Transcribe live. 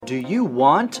Do you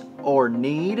want or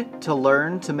need to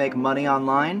learn to make money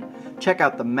online? Check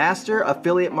out the Master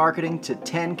Affiliate Marketing to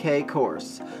 10K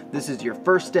course. This is your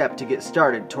first step to get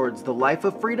started towards the life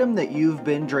of freedom that you've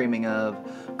been dreaming of.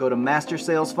 Go to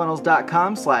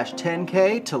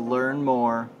mastersalesfunnels.com/10K to learn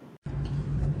more.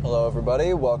 Hello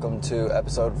everybody, welcome to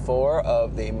episode 4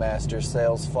 of the Master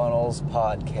Sales Funnels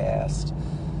podcast.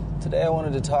 Today I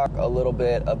wanted to talk a little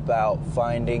bit about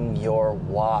finding your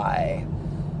why.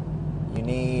 You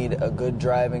need a good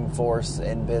driving force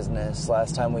in business.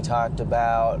 Last time we talked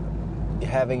about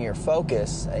having your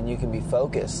focus, and you can be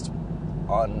focused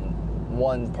on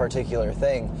one particular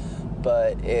thing,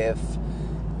 but if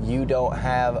you don't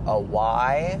have a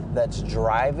why that's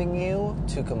driving you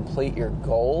to complete your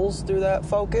goals through that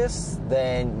focus,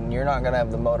 then you're not going to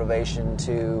have the motivation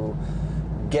to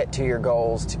get to your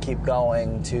goals, to keep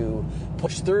going, to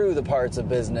push through the parts of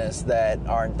business that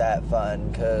aren't that fun,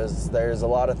 because there's a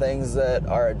lot of things that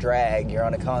are a drag. You're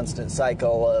on a constant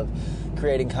cycle of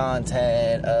creating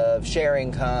content, of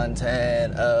sharing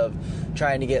content, of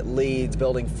trying to get leads,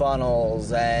 building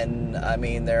funnels, and I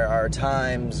mean, there are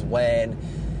times when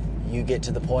you get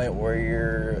to the point where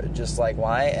you're just like,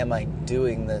 why am I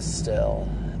doing this still?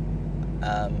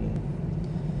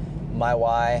 My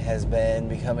why has been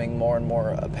becoming more and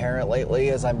more apparent lately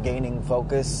as I'm gaining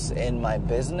focus in my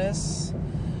business.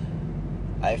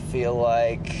 I feel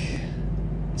like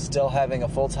still having a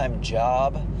full-time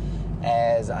job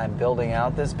as I'm building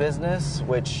out this business,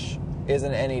 which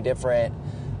isn't any different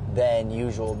than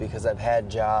usual because I've had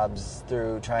jobs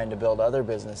through trying to build other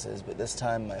businesses, but this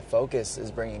time my focus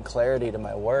is bringing clarity to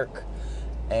my work.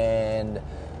 And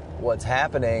what's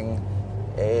happening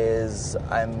is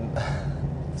I'm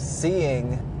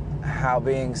seeing how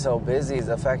being so busy is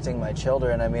affecting my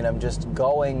children. I mean, I'm just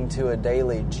going to a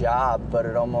daily job, but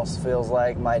it almost feels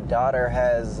like my daughter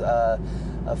has a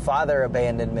father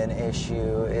abandonment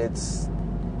issue.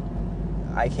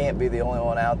 I can't be the only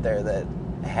one out there that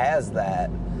has that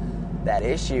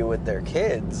issue with their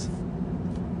kids,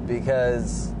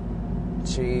 because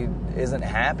she isn't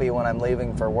happy when I'm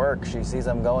leaving for work. She sees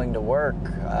I'm going to work.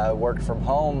 I worked from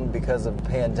home because of the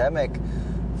pandemic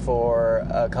for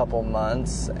a couple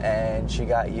months, and she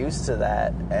got used to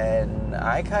that, and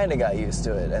I kind of got used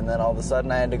to it, and then all of a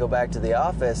sudden I had to go back to the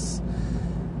office,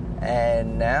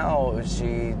 and now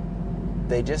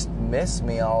they just miss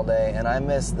me all day, and I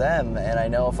miss them. And I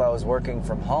know if I was working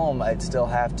from home, I'd still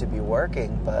have to be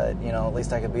working, but at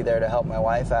least I could be there to help my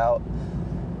wife out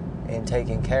in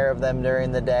taking care of them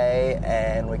during the day,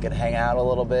 and we could hang out a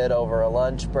little bit over a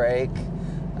lunch break.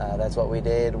 That's what we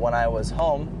did when I was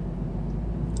home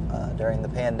during the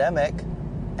pandemic.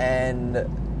 And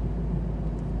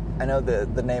I know the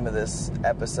name of this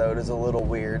episode is a little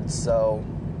weird, so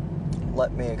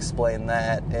let me explain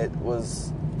that. It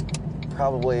was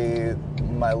probably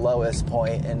my lowest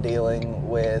point in dealing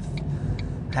with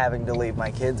having to leave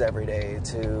my kids every day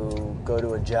to go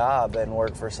to a job and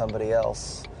work for somebody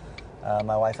else.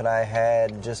 My wife and I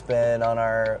had just been on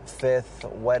our 5th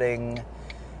wedding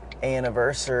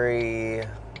anniversary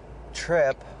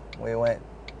trip. We went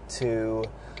to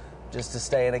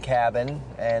stay in a cabin,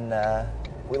 and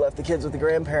we left the kids with the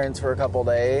grandparents for a couple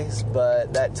days,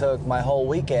 but that took my whole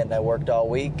weekend. I worked all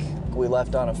week. We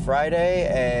left on a Friday,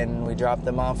 and we dropped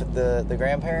them off at the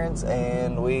grandparents,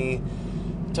 and we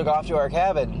took off to our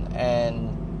cabin.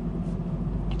 And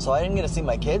so I didn't get to see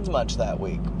my kids much that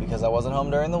week because I wasn't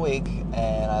home during the week,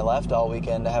 and I left all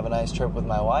weekend to have a nice trip with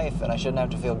my wife, and I shouldn't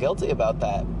have to feel guilty about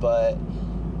that. But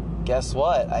guess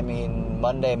what? I mean,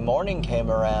 Monday morning came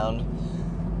around,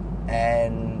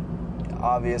 and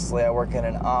obviously I work in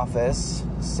an office,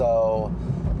 so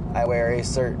I wear a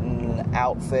certain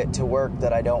outfit to work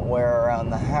that I don't wear around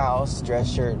the house, dress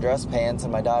shirt, dress pants,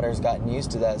 and my daughter's gotten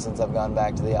used to that since I've gone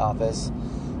back to the office.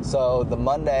 So the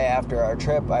Monday after our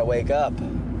trip, I wake up,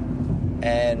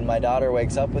 and my daughter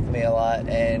wakes up with me a lot,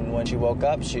 and when she woke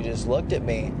up, she just looked at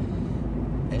me,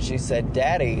 and she said,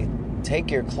 "Daddy, take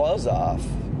your clothes off."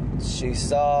 She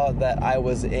saw that I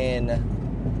was in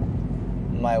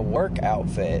my work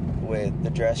outfit with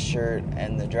the dress shirt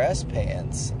and the dress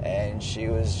pants, and she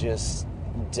was just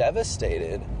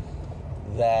devastated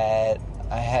that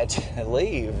I had to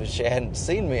leave. She hadn't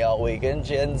seen me all weekend.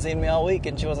 She hadn't seen me all week,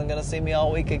 and she wasn't going to see me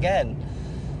all week again.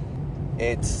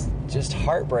 It's just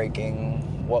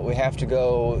heartbreaking what we have to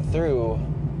go through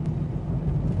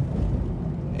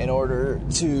in order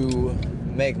to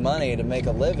make money, to make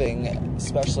a living,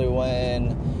 especially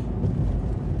when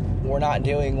we're not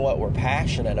doing what we're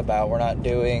passionate about. We're not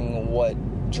doing what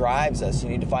drives us. You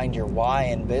need to find your why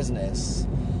in business.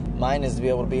 Mine is to be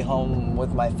able to be home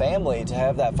with my family, to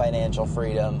have that financial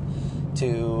freedom,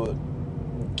 to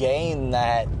gain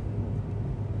that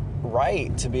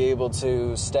right to be able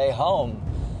to stay home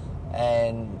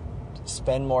and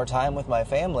spend more time with my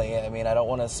family. I mean, I don't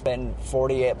want to spend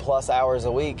 48 plus hours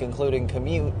a week, including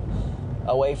commute,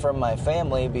 away from my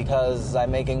family because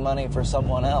I'm making money for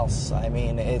someone else. I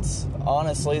mean, it's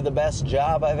honestly the best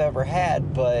job I've ever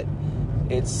had, but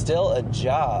it's still a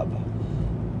job.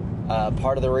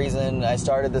 Part of the reason I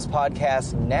started this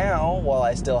podcast now, while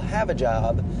I still have a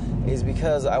job, is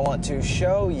because I want to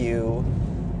show you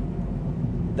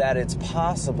that it's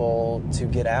possible to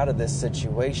get out of this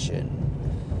situation.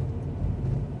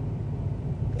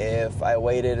 If I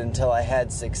waited until I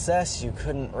had success, you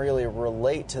couldn't really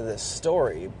relate to this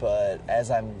story. But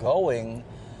as I'm going,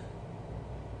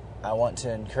 I want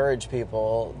to encourage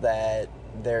people that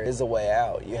there is a way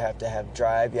out. You have to have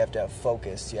drive, you have to have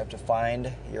focus, you have to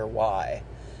find your why.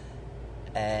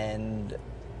 And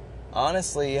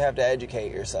honestly, you have to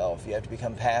educate yourself. You have to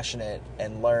become passionate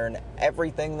and learn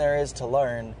everything there is to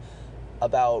learn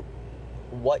about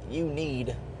what you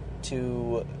need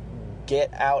to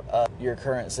get out of your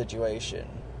current situation.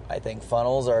 I think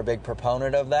funnels are a big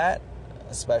proponent of that,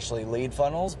 especially lead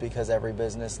funnels, because every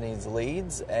business needs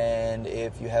leads. And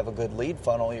if you have a good lead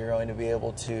funnel, you're going to be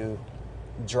able to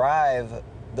drive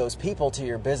those people to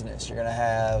your business. You're going to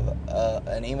have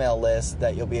an email list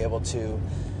that you'll be able to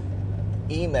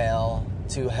email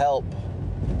to help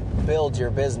build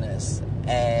your business,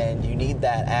 and you need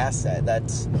that asset.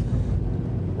 That's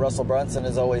Russell Brunson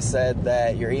has always said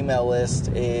that your email list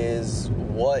is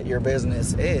what your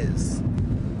business is.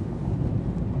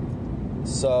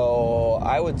 So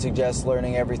I would suggest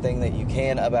learning everything that you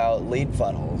can about lead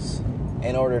funnels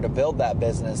in order to build that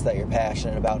business that you're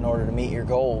passionate about, in order to meet your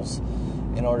goals,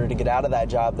 in order to get out of that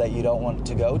job that you don't want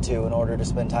to go to, in order to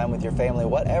spend time with your family.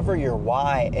 Whatever your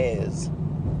why is,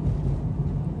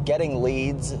 getting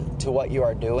leads to what you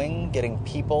are doing, getting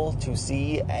people to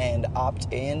see and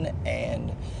opt in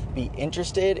and be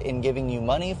interested in giving you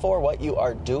money for what you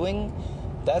are doing,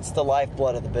 that's the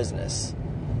lifeblood of the business.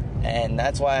 And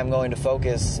that's why I'm going to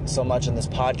focus so much in this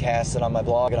podcast and on my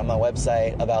blog and on my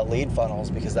website about lead funnels,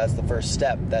 because that's the first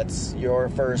step. That's your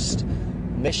first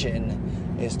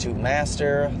mission, is to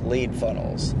master lead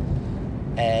funnels.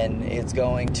 And it's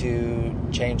going to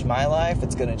change my life,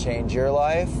 it's going to change your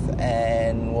life,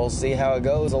 and we'll see how it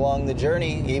goes along the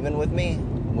journey, even with me.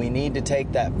 We need to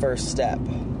take that first step.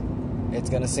 It's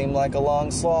going to seem like a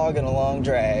long slog and a long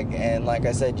drag, and like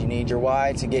I said, you need your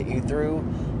why to get you through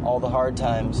all the hard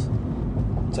times.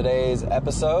 Today's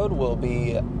episode will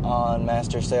be on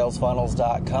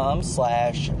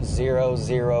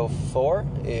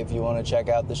mastersalesfunnels.com/004 if you want to check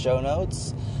out the show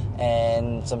notes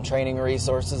and some training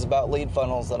resources about lead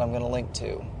funnels that I'm going to link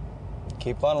to.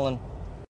 Keep funneling.